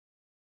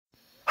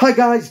Hi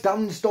guys,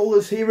 Dan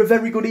Stollers here. A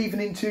very good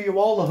evening to you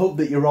all. I hope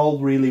that you're all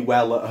really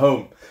well at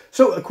home.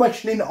 So a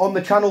questioning on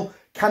the channel,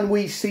 can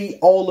we see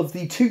all of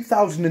the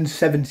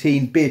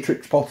 2017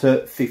 Beatrix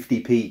Potter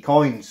 50p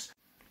coins?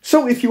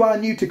 So if you are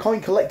new to coin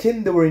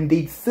collecting, there were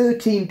indeed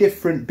 13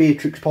 different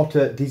Beatrix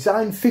Potter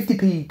designed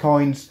 50p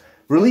coins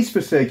released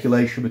for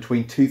circulation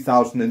between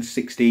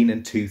 2016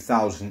 and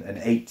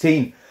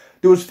 2018.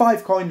 There was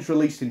 5 coins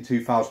released in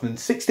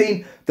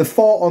 2016, the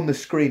 4 on the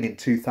screen in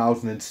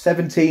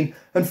 2017,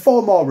 and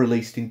 4 more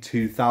released in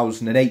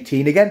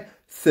 2018. Again,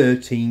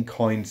 13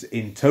 coins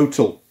in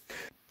total.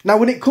 Now,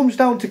 when it comes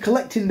down to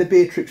collecting the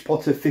Beatrix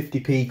Potter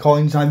 50p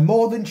coins, I'm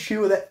more than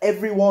sure that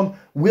everyone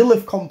will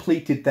have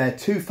completed their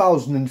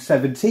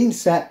 2017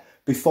 set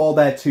before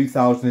their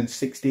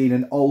 2016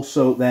 and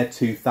also their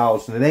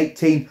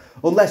 2018,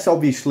 unless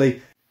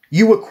obviously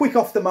you were quick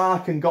off the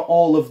mark and got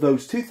all of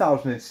those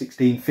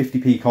 2016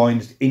 50p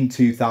coins in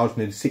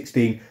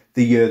 2016,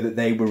 the year that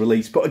they were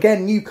released. But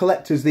again, new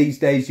collectors these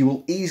days, you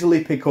will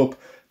easily pick up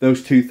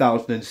those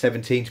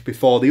 2017s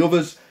before the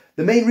others.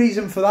 The main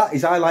reason for that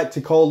is I like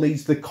to call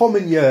these the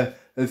common year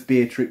of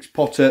Beatrix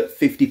Potter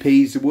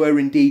 50p's. There were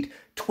indeed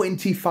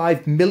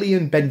 25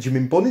 million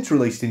Benjamin Bunnets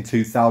released in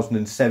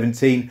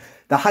 2017,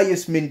 the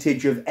highest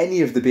mintage of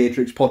any of the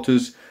Beatrix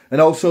Potters, and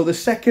also the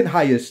second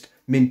highest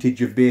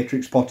mintage of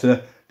Beatrix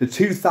Potter, the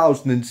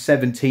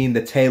 2017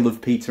 The Tale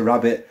of Peter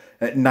Rabbit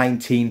at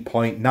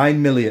 19.9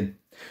 million.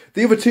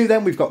 The other two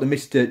then, we've got the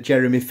Mr.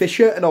 Jeremy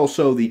Fisher and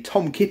also the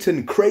Tom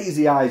Kitten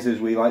Crazy Eyes, as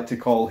we like to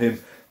call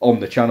him, on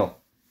the channel.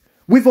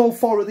 With all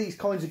 4 of these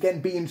coins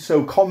again being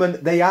so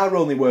common, they are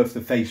only worth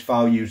the face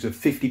values of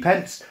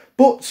 50p,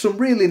 but some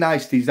really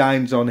nice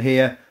designs on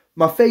here.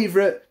 My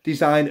favourite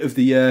design of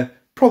the year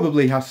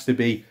probably has to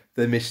be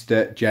the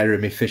Mr.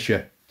 Jeremy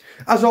Fisher.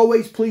 As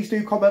always, please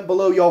do comment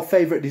below your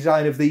favourite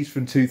design of these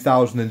from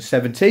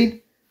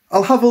 2017.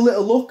 I'll have a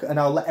little look and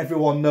I'll let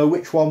everyone know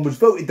which one was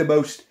voted the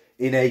most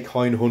in a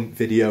coin hunt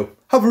video.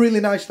 Have a really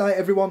nice night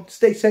everyone,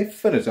 stay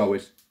safe, and as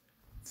always,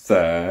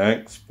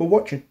 thanks for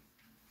watching.